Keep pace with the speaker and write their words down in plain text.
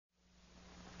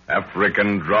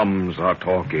African drums are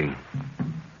talking.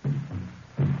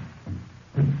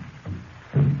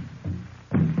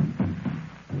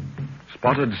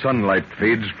 Spotted sunlight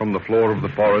fades from the floor of the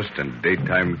forest, and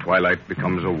daytime twilight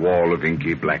becomes a wall of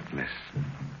inky blackness.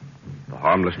 The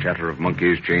harmless chatter of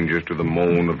monkeys changes to the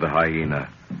moan of the hyena,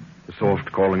 the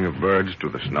soft calling of birds to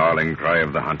the snarling cry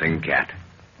of the hunting cat.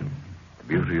 The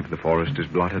beauty of the forest is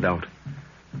blotted out.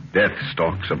 Death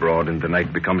stalks abroad, and the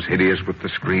night becomes hideous with the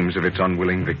screams of its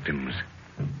unwilling victims.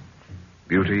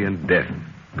 Beauty and death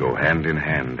go hand in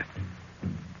hand.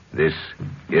 This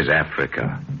is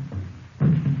Africa.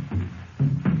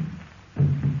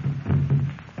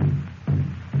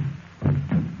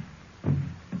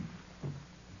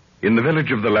 In the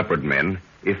village of the leopard men,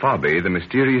 Ifabe, the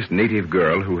mysterious native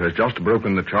girl who has just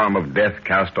broken the charm of death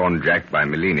cast on Jack by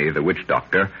Melini, the witch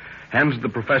doctor, hands the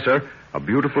professor a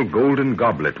beautiful golden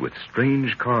goblet with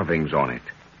strange carvings on it.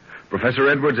 Professor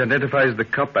Edwards identifies the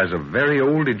cup as of very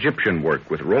old Egyptian work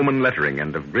with Roman lettering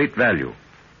and of great value.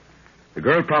 The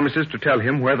girl promises to tell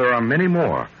him where there are many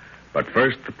more, but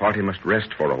first the party must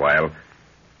rest for a while,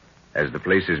 as the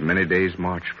place is many days'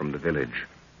 march from the village.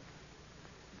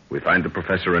 We find the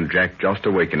professor and Jack just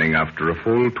awakening after a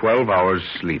full 12 hours'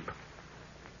 sleep.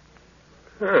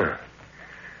 Hello,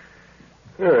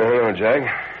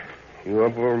 Jack. You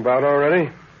up and about already?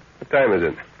 What time is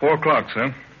it? 4 o'clock,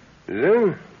 sir. Is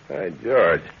it? By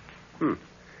George.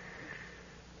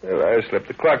 Well, I slipped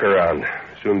the clock around.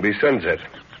 Soon be sunset.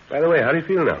 By the way, how do you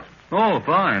feel now? Oh,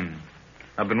 fine.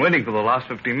 I've been waiting for the last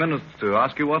 15 minutes to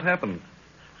ask you what happened.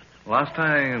 Last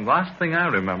thing I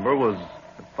remember was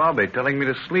Fabe telling me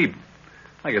to sleep.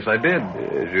 I guess I did.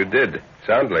 Yes, you did.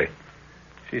 Soundly.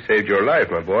 She saved your life,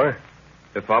 my boy.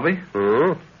 Fabe?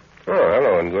 Oh,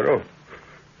 hello, Nguru.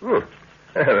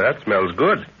 That smells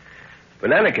good.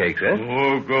 Banana cakes, eh?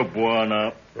 Oh, good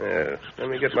buona. Yes. Let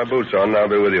me get my boots on and I'll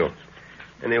be with you.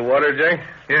 Any water, Jack?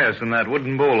 Yes, in that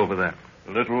wooden bowl over there.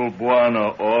 Little buona,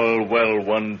 all well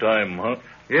one time, huh?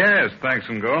 Yes, thanks,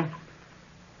 Ngo.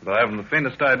 But I haven't the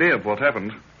faintest idea of what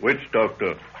happened. Witch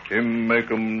doctor. Him make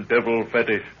 'em devil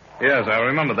fetish. Yes, I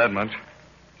remember that much.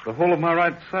 The whole of my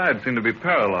right side seemed to be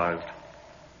paralyzed.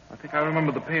 I think I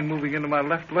remember the pain moving into my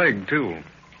left leg, too.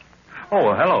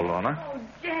 Oh, hello, Lorna. Oh,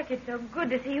 Jack, it's so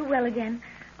good to see you well again.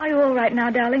 Are you all right now,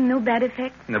 darling? No bad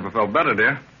effects? Never felt better,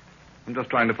 dear. I'm just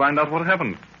trying to find out what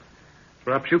happened.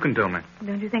 Perhaps you can tell me.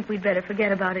 Don't you think we'd better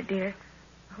forget about it, dear?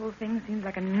 The whole thing seems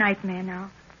like a nightmare now.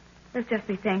 Let's just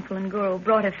be thankful Ngoro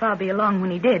brought Fabi along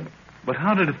when he did. But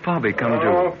how did Fabi come to...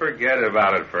 Oh, forget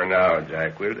about it for now,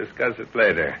 Jack. We'll discuss it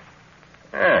later.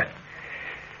 Yeah,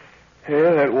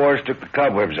 that wars took the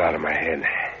cobwebs out of my head.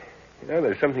 You know,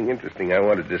 there's something interesting I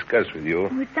want to discuss with you.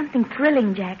 Oh, it's something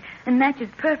thrilling, Jack, and matches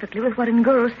perfectly with what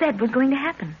Ngoro said was going to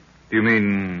happen. You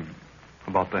mean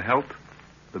about the health?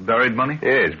 The buried money?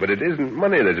 Yes, but it isn't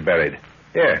money that's buried.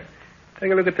 Here,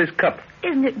 take a look at this cup.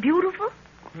 Isn't it beautiful?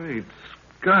 Great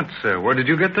Scott, sir. Where did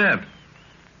you get that?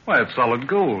 Why, it's solid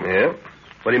gold. Yeah?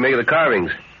 What do you make of the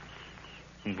carvings?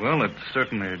 Well, it's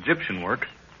certainly Egyptian work.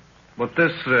 But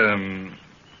this...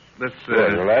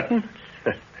 Latin?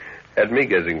 Had me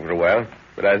guessing for a while,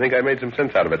 but I think I made some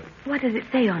sense out of it. What does it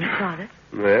say on it, Father?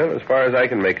 Well, as far as I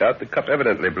can make out, the cup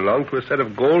evidently belonged to a set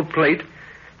of gold plate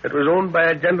that was owned by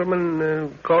a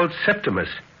gentleman called Septimus.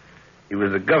 He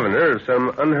was the governor of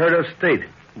some unheard-of state.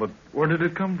 But where did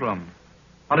it come from?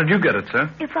 How did you get it, sir?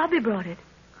 Fabi brought it.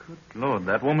 Good Lord,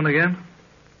 that woman again?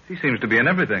 She seems to be in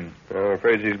everything. I'm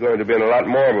afraid she's going to be in a lot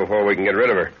more before we can get rid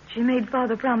of her. She made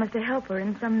Father promise to help her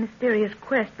in some mysterious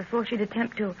quest before she'd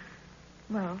attempt to...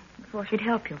 Well, before she'd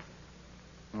help you.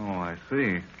 Oh, I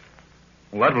see.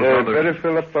 Well, that was rather... Better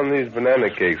fill up on these banana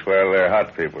cakes while they're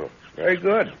hot, people. Very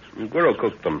good. Nguru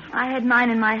cooked them. I had mine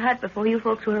in my hut before you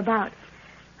folks were about.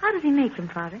 How does he make them,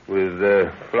 Father? With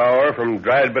flour from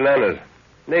dried bananas.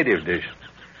 Native dish.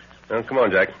 Now, come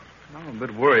on, Jack. I'm a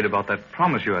bit worried about that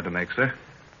promise you had to make, sir.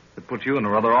 It put you in a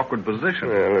rather awkward position.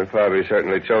 Well, Fabi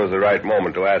certainly chose the right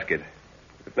moment to ask it.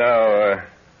 But now,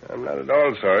 I'm not at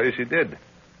all sorry she did.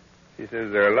 She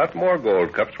says there are a lot more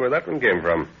gold cups where that one came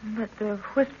from. But the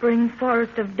whispering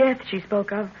forest of death she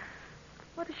spoke of,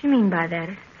 what does she mean by that?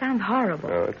 It sounds horrible.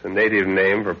 Oh, it's a native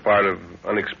name for part of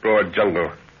unexplored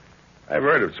jungle. I've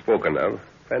heard it spoken of.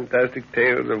 Fantastic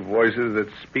tales of voices that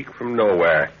speak from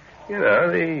nowhere. You know,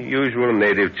 the usual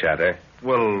native chatter.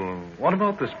 Well, what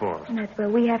about this forest? And that's where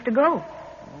we have to go.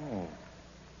 Oh.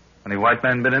 Any white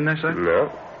man been in there, sir?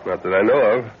 No, not that I know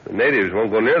of. The natives won't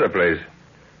go near the place.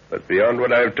 But beyond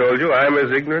what I've told you, I'm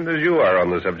as ignorant as you are on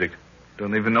the subject.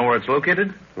 Don't even know where it's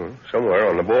located? Somewhere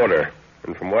on the border.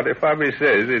 And from what Ifabi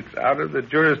says, it's out of the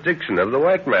jurisdiction of the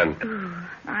white man. Ooh,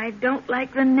 I don't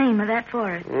like the name of that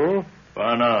forest. Hmm?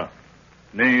 Bwana,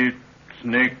 need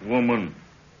snake woman.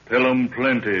 Tell 'em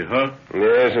plenty, huh?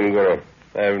 Yes, Ngoro.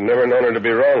 I've never known her to be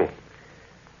wrong.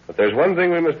 But there's one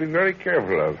thing we must be very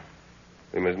careful of.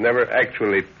 We must never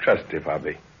actually trust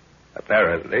Ifabi.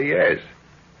 Apparently, yes.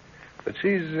 But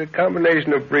she's a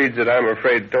combination of breeds that I'm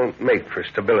afraid don't make for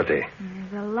stability.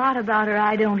 There's a lot about her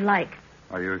I don't like.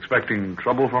 Are you expecting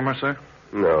trouble from her, sir?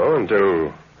 No,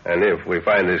 until and if we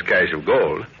find this cache of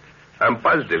gold. I'm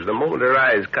positive the moment her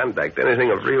eyes contact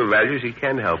anything of real value, she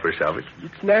can't help herself.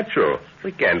 It's natural.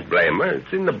 We can't blame her.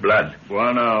 It's in the blood.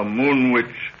 Bwana, moon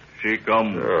witch, she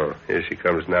come. Oh, here she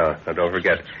comes now. Now, don't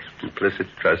forget, implicit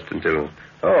trust until...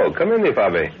 Oh, come in,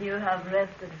 Ifabi. You have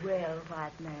rested well,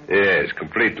 white man. Yes,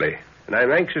 completely. And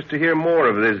I'm anxious to hear more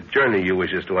of this journey you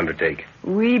wish us to undertake.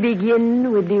 We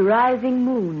begin with the rising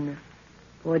moon,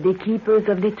 for the keepers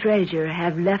of the treasure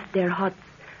have left their huts,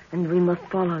 and we must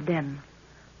follow them.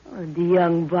 Oh, the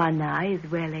young Bwana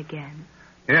is well again.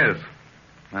 Yes.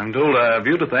 I'm told I have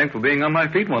you to thank for being on my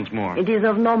feet once more. It is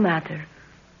of no matter,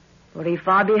 for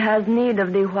Ifabi has need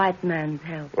of the white man's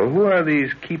help. Well, who are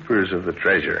these keepers of the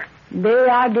treasure? They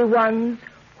are the ones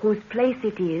whose place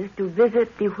it is to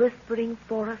visit the whispering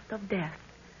forest of death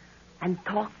and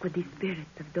talk with the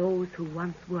spirits of those who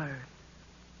once were.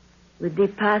 With the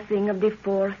passing of the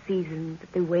 4 seasons,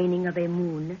 the waning of a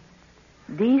moon,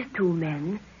 these 2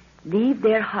 men leave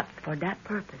their huts for that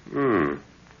purpose.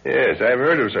 Yes, I've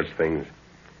heard of such things.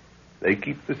 They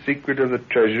keep the secret of the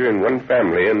treasure in one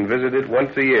family and visit it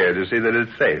once a year to see that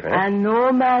it's safe, eh? And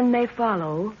no man may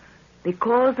follow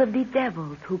because of the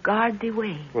devils who guard the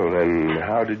way. Well, then,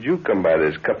 how did you come by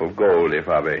this cup of gold,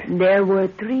 Ifabi? There were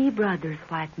 3 brothers,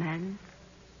 white man.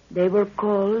 They were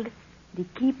called the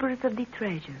keepers of the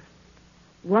treasure.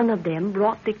 One of them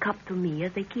brought the cup to me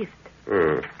as a gift.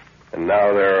 And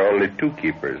now there are only 2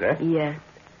 keepers, eh? Yes.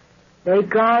 They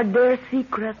guard their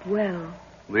secret well.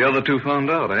 The other 2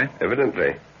 found out, eh?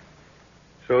 Evidently.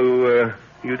 So,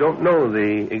 you don't know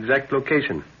the exact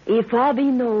location?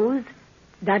 Ifabi knows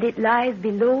that it lies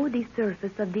below the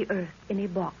surface of the earth in a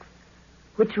box,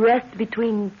 which rests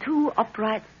between 2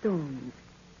 upright stones.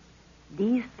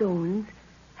 These stones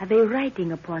have a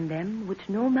writing upon them which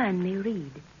no man may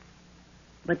read.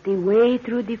 But the way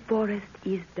through the forest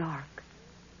is dark,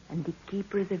 and the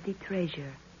keepers of the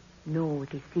treasure know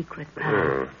the secret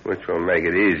path. Which will make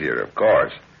it easier, of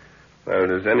course. Well,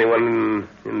 does anyone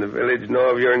in the village know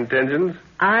of your intentions?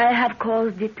 I have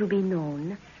caused it to be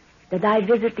known that I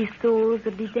visit the souls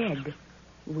of the dead,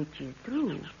 which is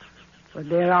true, for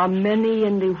there are many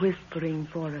in the whispering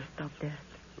forest of death.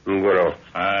 Ngoro,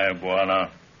 Aye, Bwana.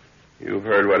 you've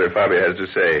heard what Ifabi has to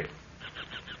say.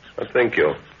 What think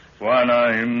you?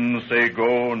 Bwana, him say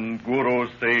go, and Guru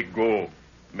say go.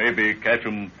 Maybe catch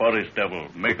 'em forest devil,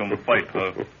 make 'em fight,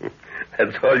 huh?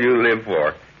 That's all you live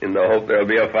for, in the hope there'll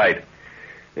be a fight.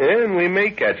 And we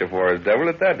may catch a forest devil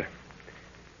at that.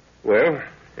 Well,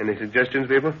 any suggestions,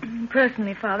 people?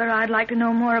 Personally, Father, I'd like to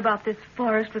know more about this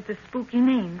forest with the spooky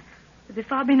name. Does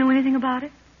Ifabi know anything about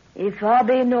it?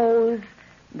 Ifabi knows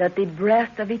that the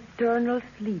breath of eternal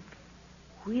sleep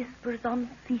whispers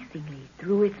unceasingly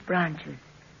through its branches,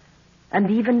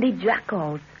 and even the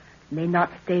jackals may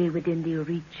not stay within the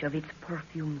reach of its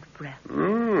perfumed breath.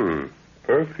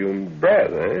 Perfumed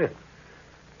breath, eh?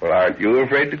 Well, aren't you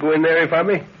afraid to go in there,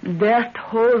 Ifabi? Death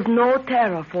holds no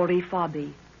terror for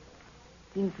Ifabi,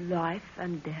 since life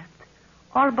and death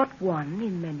are but one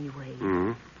in many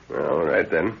ways. Well, all right,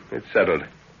 then. It's settled.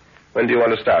 When do you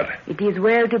want to start? It is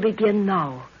well to begin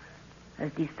now,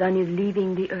 as the sun is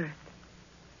leaving the earth.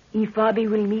 Ifabi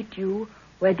will meet you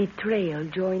where the trail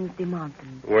joins the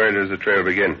mountains. Where does the trail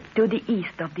begin? To the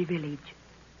east of the village,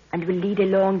 and will lead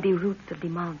along the roots of the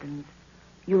mountains.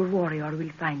 Your warrior will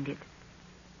find it.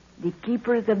 The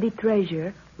keepers of the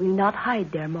treasure will not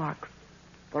hide their marks,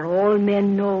 for all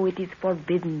men know it is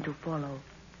forbidden to follow.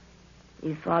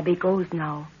 Ifabi goes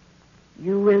now.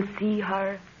 You will see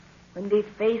her when the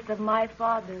face of my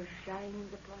father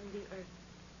shines upon the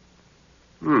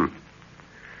earth.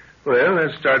 Well,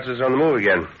 that starts us on the move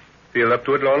again. Feel up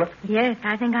to it, Lorna? Yes,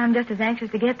 I think I'm just as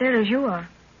anxious to get there as you are.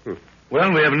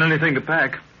 Well, we haven't anything to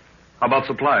pack. How about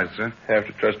supplies, sir? Have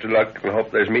to trust to luck and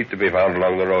hope there's meat to be found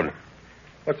along the road.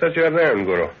 What's that you have there,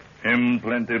 Nguro? Him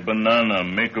plenty banana,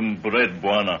 make 'em bread,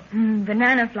 Bwana.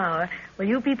 Banana flour. Well,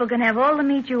 you people can have all the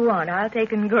meat you want. I'll take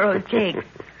Nguro's cake.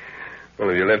 Well,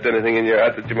 have you left anything in your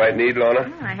hut that you might need,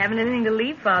 Lorna? I haven't anything to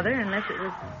leave, Father, unless it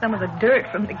was some of the dirt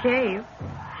from the cave.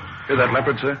 Hear that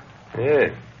leopard, sir?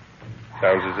 Yes.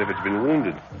 Sounds as if it's been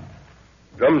wounded.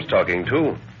 Drum's talking,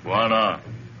 too. Bwana,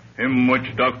 Him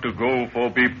which doctor go for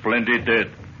be plenty dead.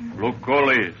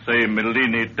 Locally say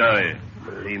Melini die.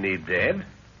 Melini dead?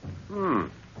 Well,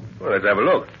 let's have a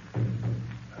look.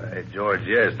 Hey, George,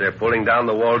 yes, they're pulling down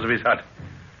the walls of his hut.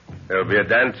 There'll be a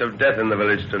dance of death in the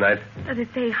village tonight. Does it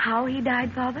say how he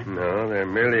died, Father? No, they're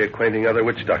merely acquainting other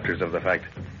witch doctors of the fact.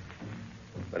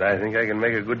 But I think I can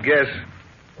make a good guess.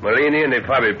 Melini and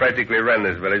Ifabi practically ran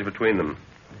this village between them.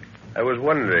 I was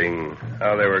wondering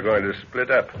how they were going to split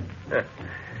up.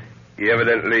 He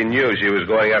evidently knew she was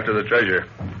going after the treasure.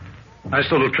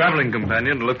 Nice little traveling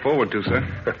companion to look forward to, sir.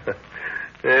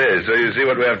 Yeah, so you see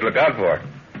what we have to look out for.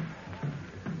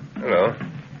 Hello.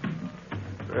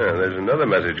 Yeah, there's another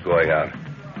message going out.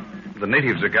 The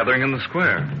natives are gathering in the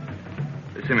square.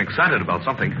 They seem excited about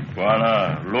something.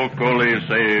 Juana, locally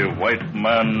say white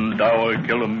man dower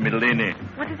kill Melini.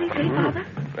 What does he say, Father?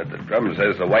 But the drum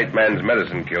says the white man's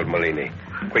medicine killed Melini.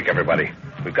 Quick, everybody.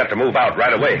 We've got to move out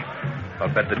right away. I'll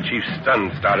bet the chief's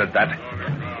son started that.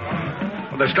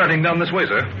 Well, they're starting down this way,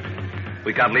 sir.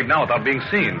 We can't leave now without being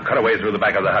seen. Cut away through the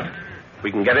back of the hut.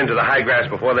 We can get into the high grass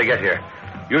before they get here.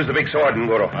 Use the big sword,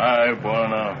 Ngoro. Aye,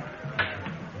 Juana.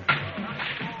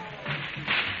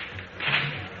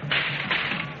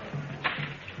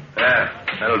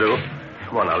 That'll do.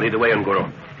 Come on, I'll lead the way,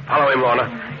 Ngoro. Follow him, Lorna.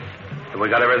 Have we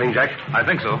got everything, Jack? I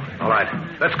think so. All right.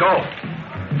 Let's go.